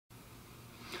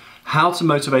How to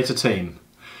motivate a team.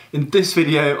 In this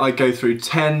video, I go through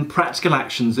 10 practical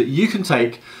actions that you can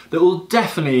take that will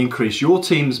definitely increase your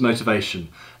team's motivation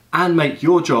and make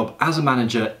your job as a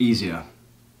manager easier.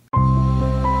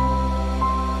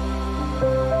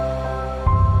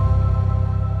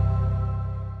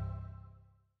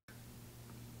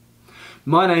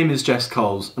 My name is Jess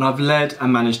Coles and I've led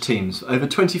and managed teams for over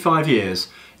 25 years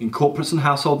in corporates and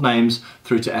household names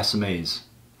through to SMEs.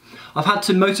 I've had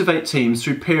to motivate teams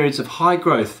through periods of high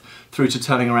growth through to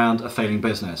turning around a failing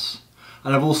business.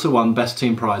 And I've also won Best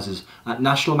Team prizes at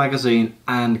national magazine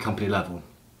and company level.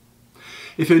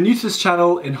 If you're new to this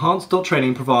channel,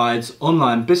 Enhance.training provides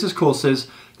online business courses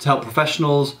to help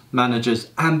professionals,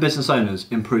 managers and business owners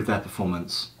improve their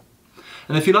performance.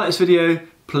 And if you like this video,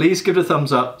 please give it a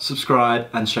thumbs up, subscribe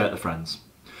and share it with friends.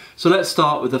 So let's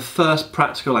start with the first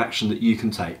practical action that you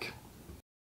can take.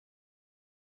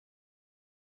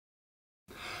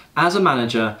 As a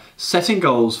manager, setting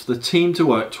goals for the team to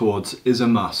work towards is a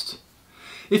must.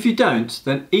 If you don't,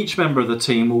 then each member of the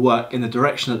team will work in the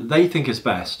direction that they think is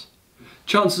best.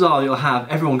 Chances are you'll have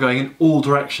everyone going in all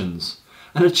directions,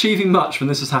 and achieving much when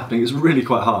this is happening is really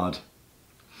quite hard.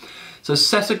 So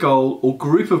set a goal or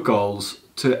group of goals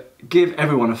to give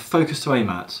everyone a focus to aim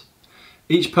at.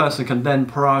 Each person can then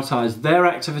prioritise their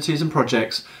activities and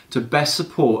projects to best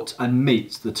support and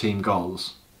meet the team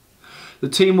goals. The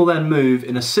team will then move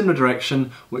in a similar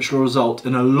direction, which will result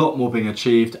in a lot more being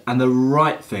achieved and the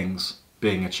right things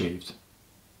being achieved.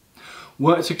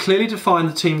 Work to clearly define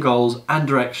the team goals and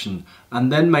direction,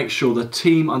 and then make sure the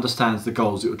team understands the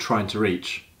goals that you're trying to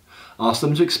reach. Ask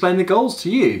them to explain the goals to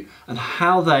you and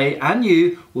how they and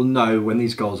you will know when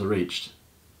these goals are reached.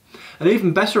 An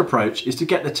even better approach is to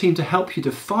get the team to help you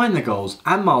define the goals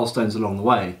and milestones along the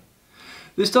way.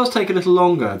 This does take a little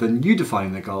longer than you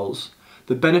defining the goals.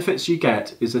 The benefits you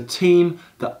get is a team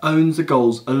that owns the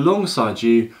goals alongside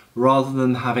you rather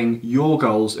than having your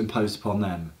goals imposed upon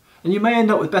them. And you may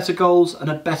end up with better goals and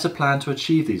a better plan to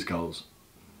achieve these goals.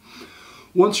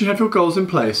 Once you have your goals in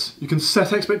place, you can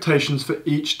set expectations for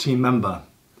each team member.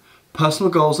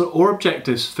 Personal goals or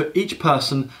objectives for each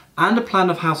person and a plan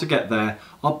of how to get there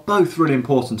are both really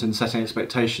important in setting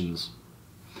expectations.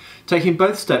 Taking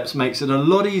both steps makes it a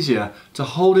lot easier to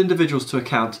hold individuals to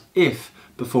account if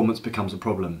performance becomes a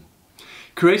problem.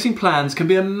 Creating plans can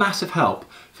be a massive help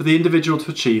for the individual to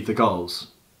achieve the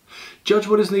goals. Judge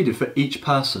what is needed for each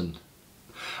person.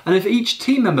 And if each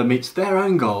team member meets their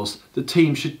own goals, the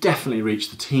team should definitely reach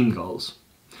the team goals.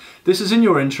 This is in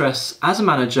your interests as a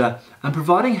manager, and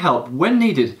providing help when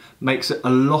needed makes it a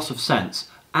lot of sense,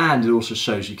 and it also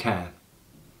shows you care.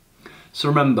 So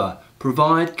remember,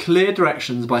 provide clear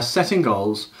directions by setting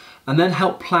goals and then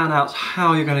help plan out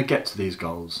how you're going to get to these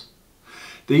goals.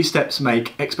 These steps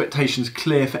make expectations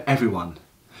clear for everyone.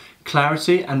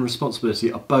 Clarity and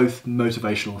responsibility are both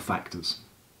motivational factors.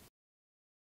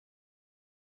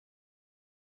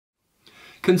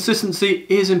 Consistency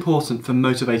is important for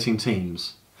motivating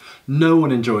teams. No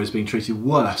one enjoys being treated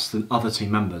worse than other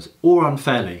team members or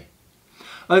unfairly.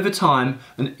 Over time,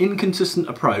 an inconsistent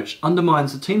approach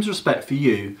undermines the team's respect for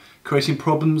you, creating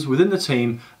problems within the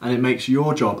team, and it makes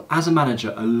your job as a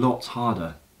manager a lot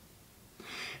harder.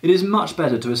 It is much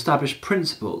better to establish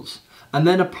principles and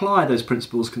then apply those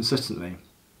principles consistently.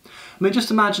 I mean, just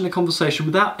imagine a conversation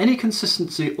without any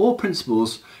consistency or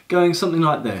principles going something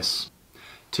like this.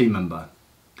 Team member: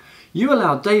 you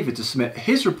allowed David to submit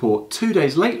his report 2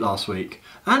 days late last week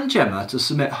and Gemma to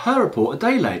submit her report a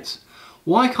day late.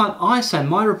 Why can't I send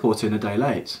my report in a day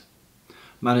late?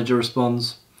 Manager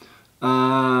responds,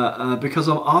 because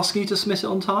I'm asking you to submit it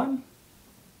on time?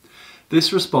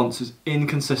 This response is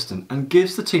inconsistent and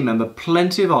gives the team member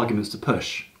plenty of arguments to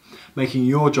push, making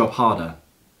your job harder.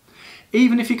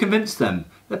 Even if you convince them,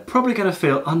 they're probably going to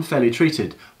feel unfairly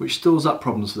treated, which stores up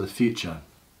problems for the future.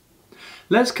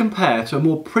 Let's compare to a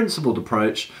more principled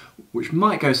approach, which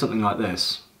might go something like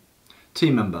this.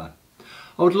 Team member: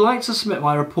 I would like to submit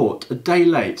my report a day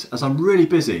late as I'm really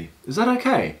busy. Is that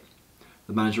okay?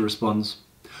 The manager responds,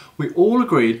 we all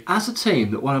agreed as a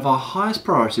team that one of our highest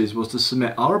priorities was to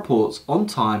submit our reports on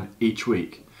time each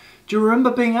week. Do you remember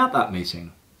being at that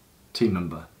meeting? Team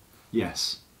member: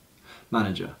 yes.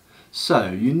 Manager: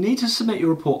 so you need to submit your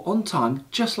report on time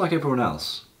just like everyone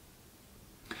else.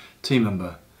 Team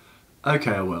member: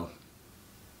 okay, I will.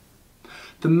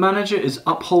 The manager is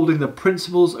upholding the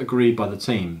principles agreed by the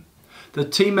team. The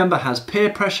team member has peer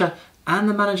pressure and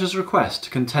the manager's request to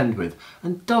contend with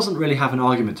and doesn't really have an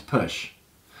argument to push.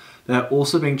 They are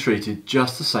also being treated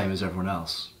just the same as everyone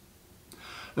else.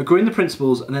 Agreeing the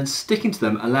principles and then sticking to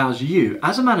them allows you,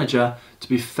 as a manager, to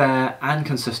be fair and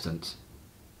consistent.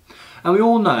 And we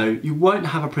all know you won't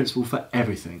have a principle for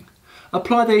everything.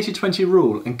 Apply the 80-20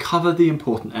 rule and cover the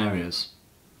important areas.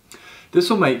 This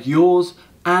will make yours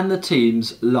and the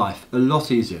team's life a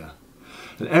lot easier,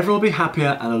 and everyone will be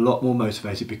happier and a lot more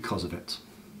motivated because of it.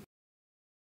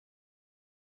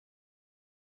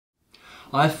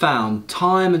 I have found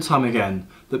time and time again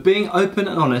that being open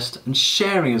and honest and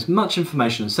sharing as much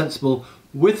information as sensible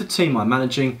with the team I'm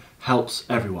managing helps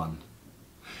everyone.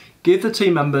 Give the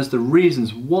team members the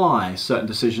reasons why certain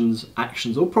decisions,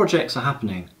 actions or projects are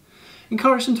happening.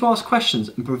 Encourage them to ask questions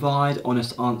and provide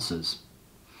honest answers.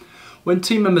 When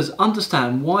team members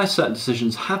understand why certain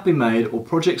decisions have been made or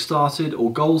projects started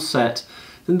or goals set,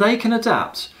 then they can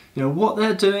adapt, what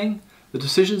they're doing, the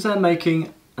decisions they're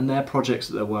making and their projects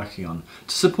that they're working on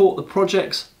to support the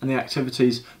projects and the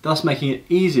activities, thus making it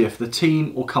easier for the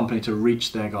team or company to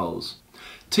reach their goals.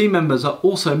 Team members are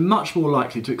also much more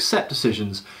likely to accept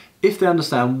decisions if they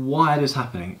understand why it is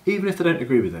happening, even if they don't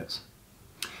agree with it.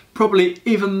 Probably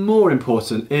even more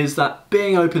important is that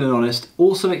being open and honest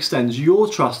also extends your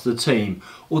trust to the team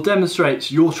or demonstrates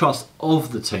your trust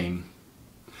of the team.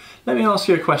 Let me ask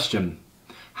you a question.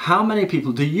 How many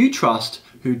people do you trust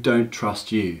who don't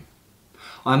trust you?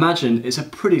 I imagine it's a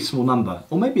pretty small number,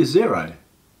 or maybe a zero.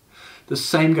 The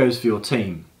same goes for your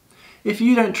team. If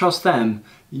you don't trust them,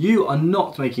 you are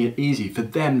not making it easy for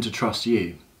them to trust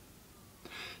you.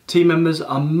 Team members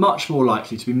are much more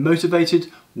likely to be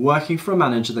motivated working for a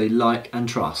manager they like and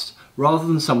trust, rather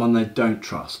than someone they don't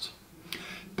trust.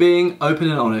 Being open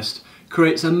and honest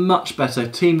creates a much better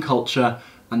team culture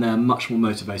and they are much more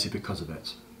motivated because of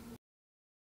it.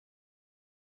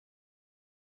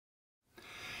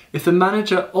 If the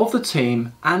manager of the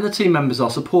team and the team members are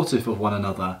supportive of one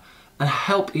another and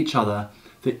help each other,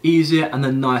 the easier and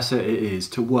the nicer it is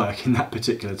to work in that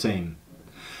particular team.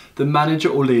 The manager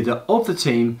or leader of the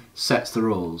team sets the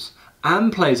rules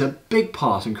and plays a big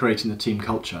part in creating the team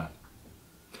culture.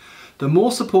 The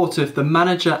more supportive the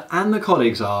manager and the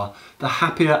colleagues are, the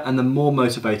happier and the more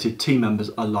motivated team members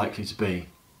are likely to be.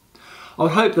 I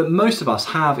would hope that most of us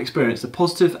have experienced a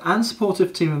positive and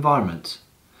supportive team environment.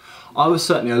 I was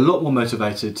certainly a lot more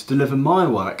motivated to deliver my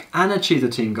work and achieve the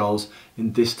team goals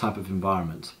in this type of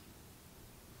environment.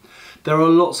 There are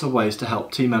lots of ways to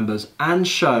help team members and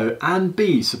show and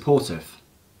be supportive.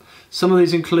 Some of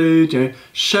these include,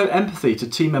 show empathy to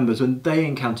team members when they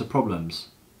encounter problems.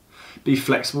 Be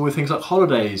flexible with things like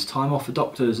holidays, time off for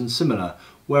doctors and similar,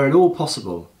 where at all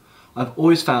possible. I've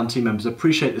always found team members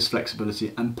appreciate this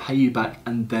flexibility and pay you back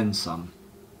and then some.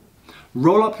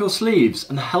 Roll up your sleeves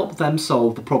and help them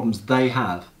solve the problems they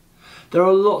have. There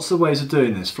are lots of ways of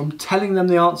doing this, from telling them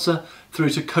the answer through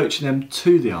to coaching them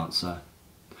to the answer.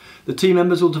 The team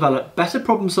members will develop better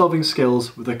problem-solving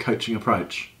skills with a coaching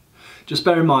approach. Just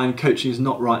bear in mind, coaching is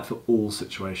not right for all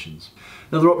situations.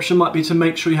 Another option might be to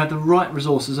make sure you have the right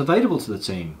resources available to the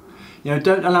team.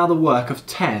 Don't allow the work of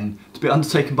 10 to be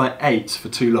undertaken by 8 for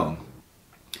too long.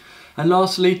 And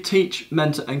lastly, teach,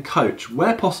 mentor and coach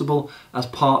where possible as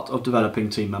part of developing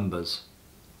team members.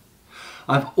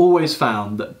 I've always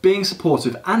found that being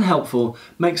supportive and helpful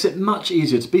makes it much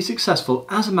easier to be successful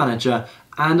as a manager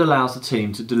and allows the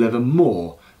team to deliver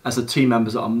more as the team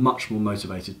members are much more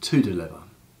motivated to deliver.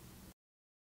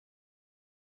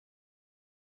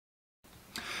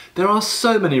 There are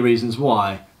so many reasons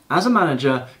why, as a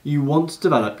manager, you want to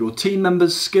develop your team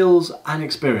members' skills and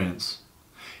experience.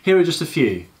 Here are just a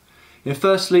few.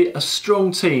 Firstly, a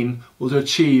strong team will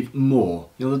achieve more.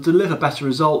 They'll deliver better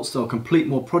results, they'll complete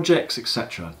more projects,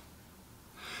 etc.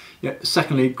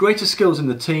 Secondly, greater skills in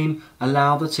the team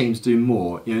allow the team to do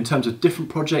more, in terms of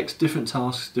different projects, different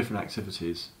tasks, different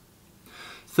activities.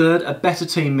 Third, a better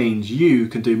team means you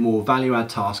can do more value-add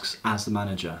tasks as the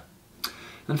manager.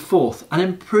 And fourth, an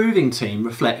improving team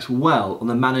reflects well on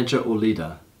the manager or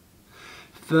leader.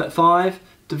 5,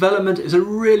 development is a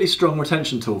really strong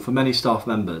retention tool for many staff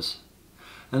members.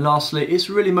 And lastly, it's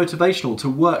really motivational to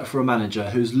work for a manager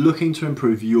who's looking to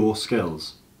improve your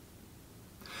skills.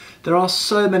 There are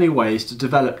so many ways to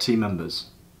develop team members.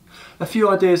 A few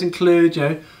ideas include,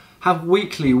 have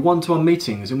weekly one-to-one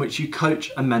meetings in which you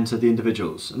coach and mentor the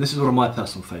individuals. And this is one of my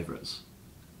personal favourites.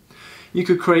 You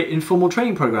could create informal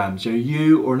training programs.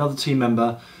 You or another team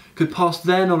member could pass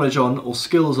their knowledge on or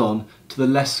skills on to the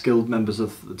less skilled members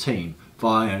of the team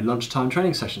via lunchtime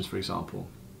training sessions, for example.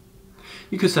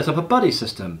 You could set up a buddy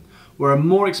system where a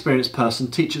more experienced person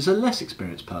teaches a less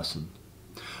experienced person.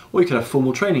 Or you could have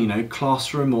formal training,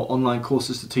 classroom or online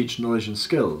courses to teach knowledge and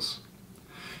skills.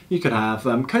 You could have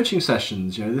coaching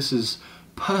sessions. This is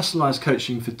personalised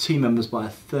coaching for team members by a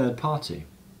third party.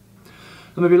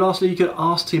 And maybe lastly, you could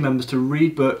ask team members to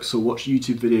read books or watch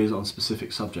YouTube videos on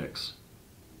specific subjects.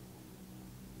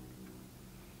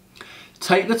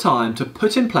 Take the time to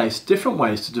put in place different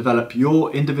ways to develop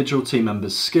your individual team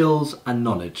members' skills and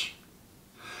knowledge.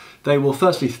 They will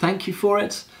firstly thank you for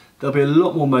it, they'll be a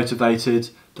lot more motivated,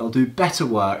 they'll do better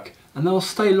work, and they'll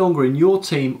stay longer in your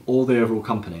team or the overall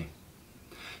company.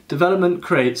 Development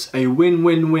creates a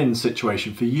win-win-win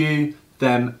situation for you,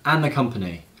 them, and the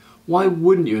company. Why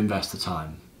wouldn't you invest the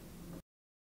time?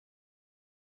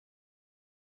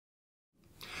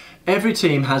 Every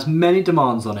team has many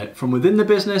demands on it from within the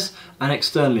business and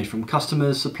externally from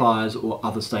customers, suppliers, or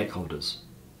other stakeholders.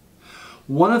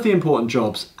 One of the important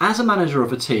jobs as a manager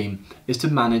of a team is to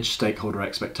manage stakeholder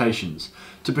expectations,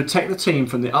 to protect the team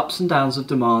from the ups and downs of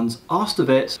demands asked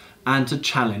of it, and to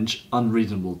challenge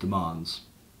unreasonable demands.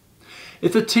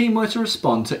 If the team were to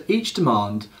respond to each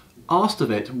demand asked of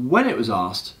it when it was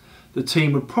asked, the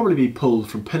team would probably be pulled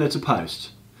from pillar to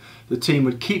post. The team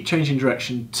would keep changing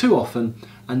direction too often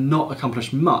and not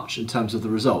accomplish much in terms of the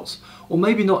results, or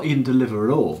maybe not even deliver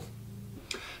at all.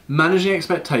 Managing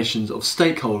expectations of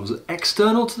stakeholders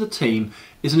external to the team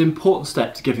is an important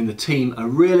step to giving the team a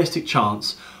realistic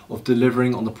chance of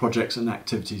delivering on the projects and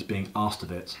activities being asked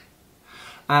of it.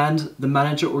 And the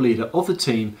manager or leader of the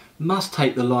team must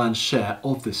take the lion's share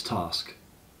of this task.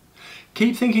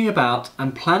 Keep thinking about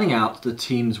and planning out the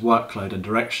team's workload and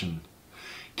direction.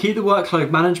 Keep the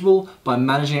workload manageable by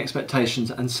managing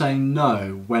expectations and saying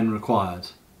no when required.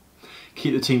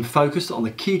 Keep the team focused on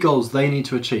the key goals they need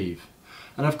to achieve.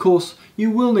 And of course, you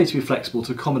will need to be flexible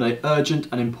to accommodate urgent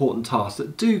and important tasks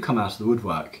that do come out of the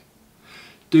woodwork.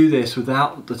 Do this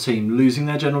without the team losing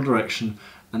their general direction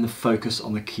and the focus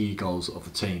on the key goals of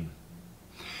the team.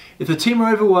 If the team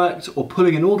are overworked or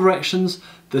pulling in all directions,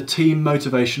 the team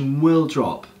motivation will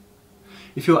drop.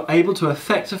 If you're able to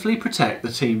effectively protect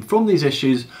the team from these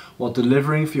issues while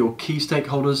delivering for your key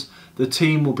stakeholders, the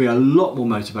team will be a lot more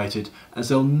motivated as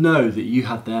they'll know that you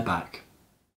have their back.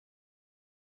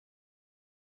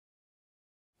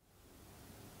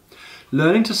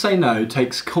 Learning to say no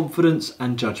takes confidence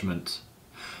and judgment.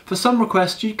 For some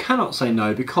requests you cannot say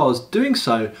no because doing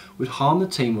so would harm the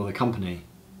team or the company.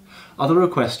 Other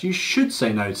requests you should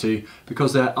say no to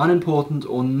because they're unimportant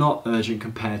or not urgent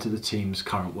compared to the team's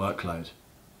current workload.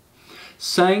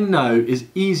 Saying no is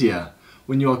easier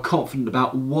when you are confident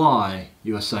about why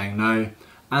you are saying no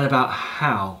and about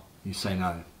how you say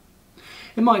no.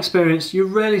 In my experience, you're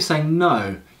rarely saying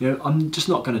no, I'm just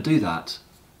not going to do that.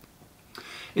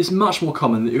 It's much more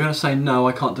common that you're going to say no,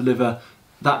 I can't deliver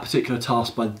that particular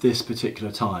task by this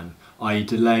particular time, i.e.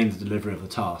 delaying the delivery of the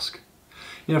task.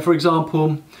 For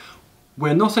example,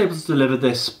 we're not able to deliver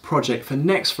this project for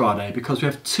next Friday because we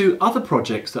have 2 other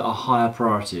projects that are higher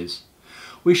priorities.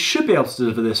 We should be able to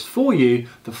deliver this for you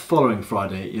the following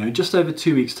Friday, just over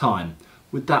 2 weeks' time.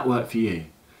 Would that work for you?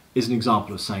 Is an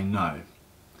example of saying no.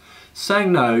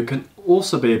 Saying no can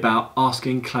also be about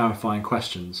asking clarifying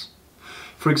questions.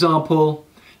 For example,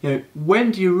 when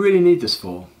do you really need this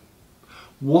for?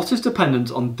 What is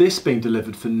dependent on this being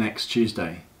delivered for next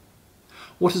Tuesday?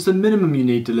 What is the minimum you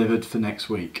need delivered for next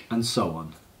week? And so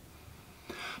on.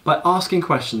 By asking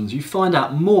questions, you find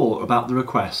out more about the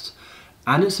request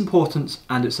and its importance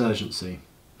and its urgency.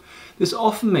 This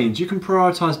often means you can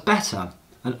prioritise better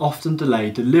and often delay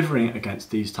delivering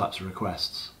against these types of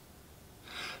requests.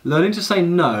 Learning to say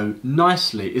no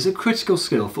nicely is a critical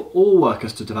skill for all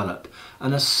workers to develop,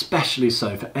 and especially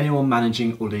so for anyone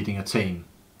managing or leading a team.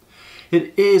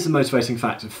 It is a motivating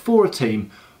factor for a team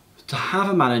to have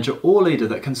a manager or leader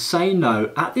that can say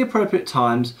no at the appropriate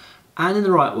times and in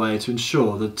the right way to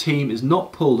ensure the team is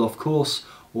not pulled off course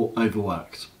or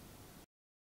overworked.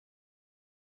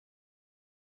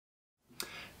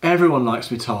 Everyone likes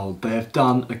to be told they have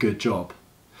done a good job.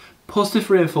 Positive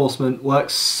reinforcement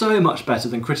works so much better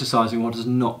than criticising what has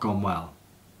not gone well.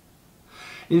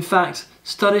 In fact,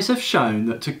 studies have shown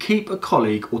that to keep a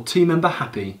colleague or team member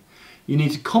happy, you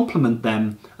need to compliment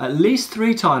them at least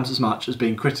 3 times as much as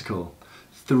being critical.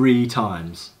 3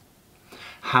 times.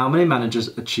 How many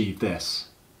managers achieve this?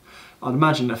 I'd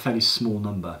imagine a fairly small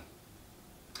number.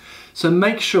 So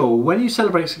make sure when you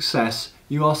celebrate success,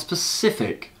 you are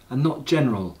specific and not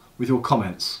general with your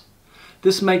comments.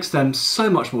 This makes them so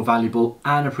much more valuable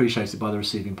and appreciated by the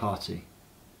receiving party.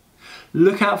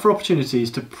 Look out for opportunities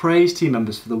to praise team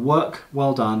members for the work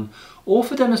well done or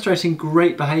for demonstrating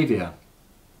great behaviour.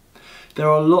 There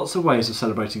are lots of ways of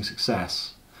celebrating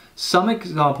success. Some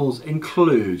examples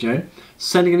include,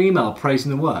 sending an email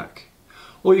praising the work.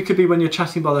 Or you could be when you're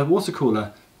chatting by the water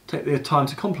cooler, take the time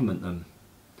to compliment them.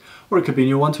 Or it could be in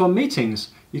your one-to-one meetings,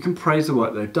 you can praise the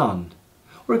work they've done.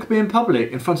 Or it could be in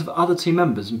public in front of other team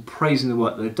members and praising the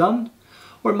work they've done.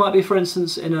 Or it might be, for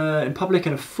instance, in public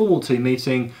in a formal team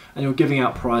meeting and you're giving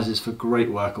out prizes for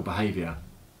great work or behaviour.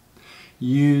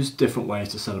 Use different ways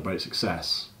to celebrate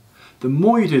success. The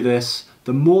more you do this,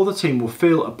 the more the team will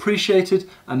feel appreciated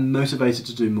and motivated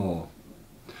to do more.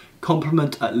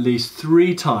 Compliment at least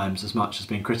 3 times as much as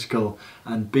being critical,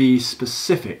 and be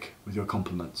specific with your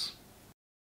compliments.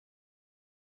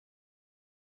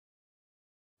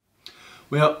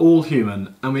 We are all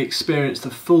human and we experience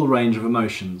the full range of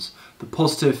emotions, the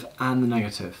positive and the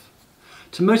negative.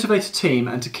 To motivate a team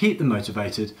and to keep them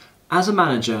motivated, as a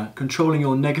manager, controlling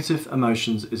your negative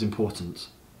emotions is important.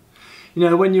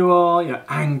 When you are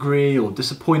angry or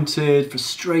disappointed,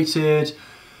 frustrated,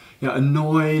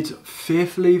 annoyed,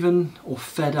 fearful even, or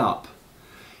fed up,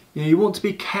 you want to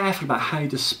be careful about how you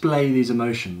display these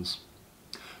emotions.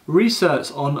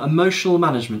 Research on emotional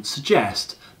management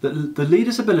suggests that the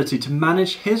leader's ability to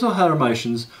manage his or her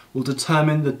emotions will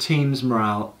determine the team's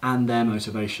morale and their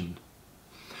motivation.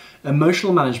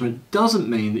 Emotional management doesn't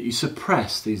mean that you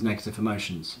suppress these negative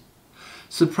emotions.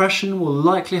 Suppression will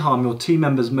likely harm your team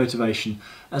members' motivation,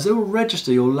 as they will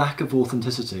register your lack of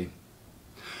authenticity.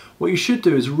 What you should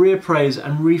do is reappraise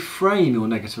and reframe your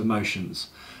negative emotions,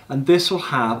 and this will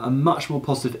have a much more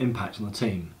positive impact on the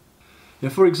team.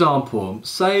 For example,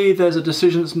 say there's a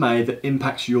decision that's made that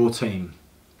impacts your team.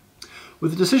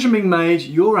 With the decision being made,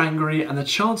 you're angry and the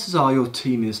chances are your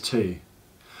team is too.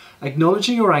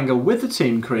 Acknowledging your anger with the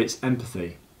team creates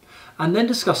empathy, and then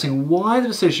discussing why the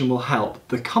decision will help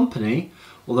the company,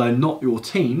 although not your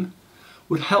team,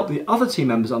 would help the other team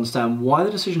members understand why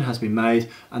the decision has been made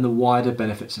and the wider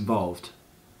benefits involved.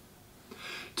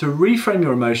 To reframe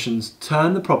your emotions,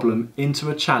 turn the problem into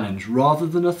a challenge rather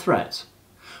than a threat,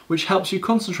 which helps you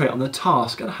concentrate on the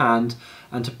task at hand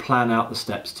and to plan out the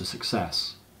steps to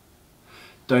success.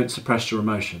 Don't suppress your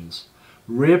emotions.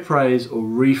 Reappraise or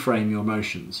reframe your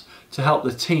emotions to help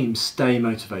the team stay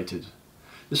motivated.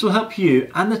 This will help you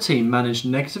and the team manage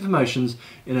negative emotions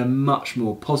in a much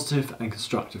more positive and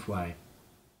constructive way.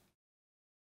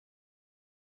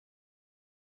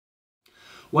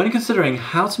 When considering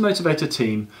how to motivate a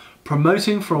team,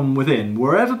 promoting from within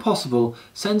wherever possible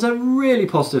sends a really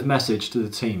positive message to the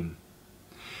team.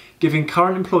 Giving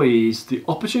current employees the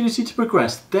opportunity to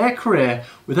progress their career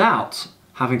without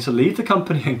having to leave the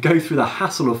company and go through the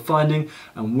hassle of finding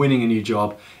and winning a new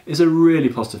job is a really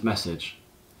positive message.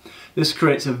 This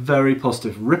creates a very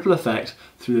positive ripple effect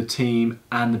through the team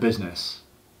and the business.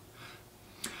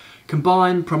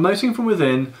 Combine promoting from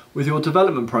within with your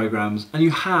development programs and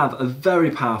you have a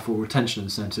very powerful retention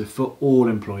incentive for all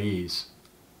employees.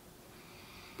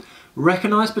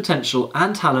 Recognise potential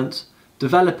and talent,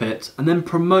 develop it, and then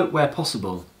promote where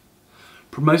possible.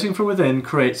 Promoting from within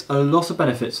creates a lot of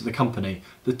benefits to the company,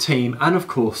 the team, and of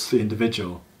course the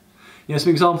individual.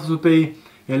 Some examples would be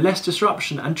less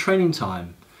disruption and training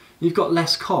time. You've got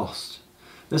less cost.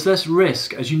 There's less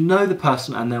risk as you know the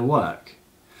person and their work.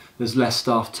 There's less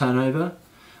staff turnover,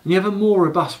 and you have a more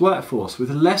robust workforce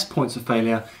with less points of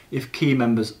failure if key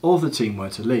members of the team were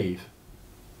to leave.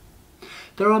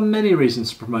 There are many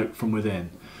reasons to promote from within.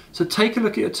 So take a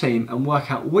look at your team and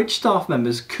work out which staff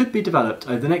members could be developed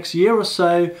over the next year or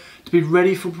so to be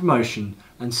ready for promotion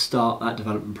and start that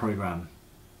development program.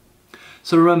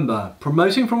 So remember,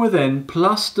 promoting from within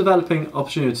plus developing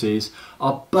opportunities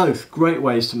are both great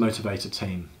ways to motivate a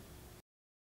team.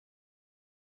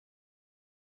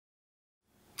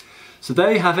 So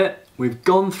there you have it. We've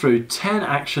gone through 10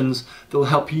 actions that will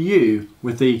help you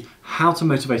with the how to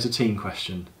motivate a team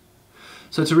question.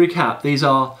 So to recap, these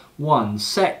are 1.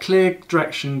 Set clear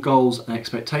direction, goals and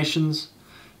expectations.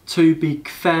 2. Be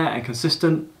fair and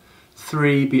consistent.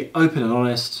 3. Be open and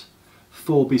honest.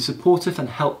 4. Be supportive and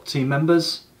help team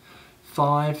members.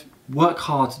 5. Work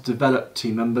hard to develop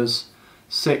team members.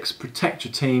 6. Protect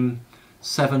your team.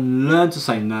 7. Learn to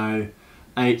say no.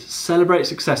 8. Celebrate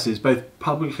successes both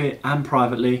publicly and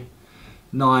privately.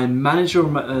 9. Manage your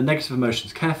negative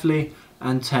emotions carefully.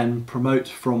 And 10. Promote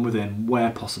from within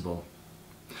where possible.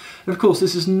 And of course,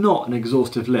 this is not an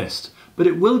exhaustive list, but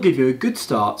it will give you a good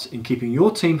start in keeping your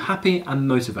team happy and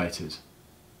motivated.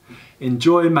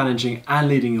 Enjoy managing and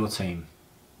leading your team.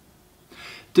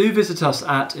 Do visit us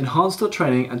at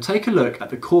Enhance.training and take a look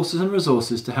at the courses and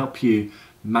resources to help you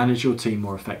manage your team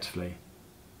more effectively.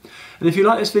 And if you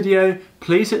like this video,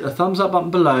 please hit the thumbs up button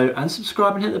below and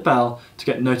subscribe and hit the bell to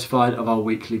get notified of our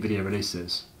weekly video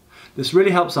releases. This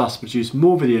really helps us produce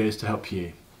more videos to help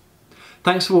you.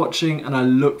 Thanks for watching, and I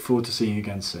look forward to seeing you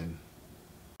again soon.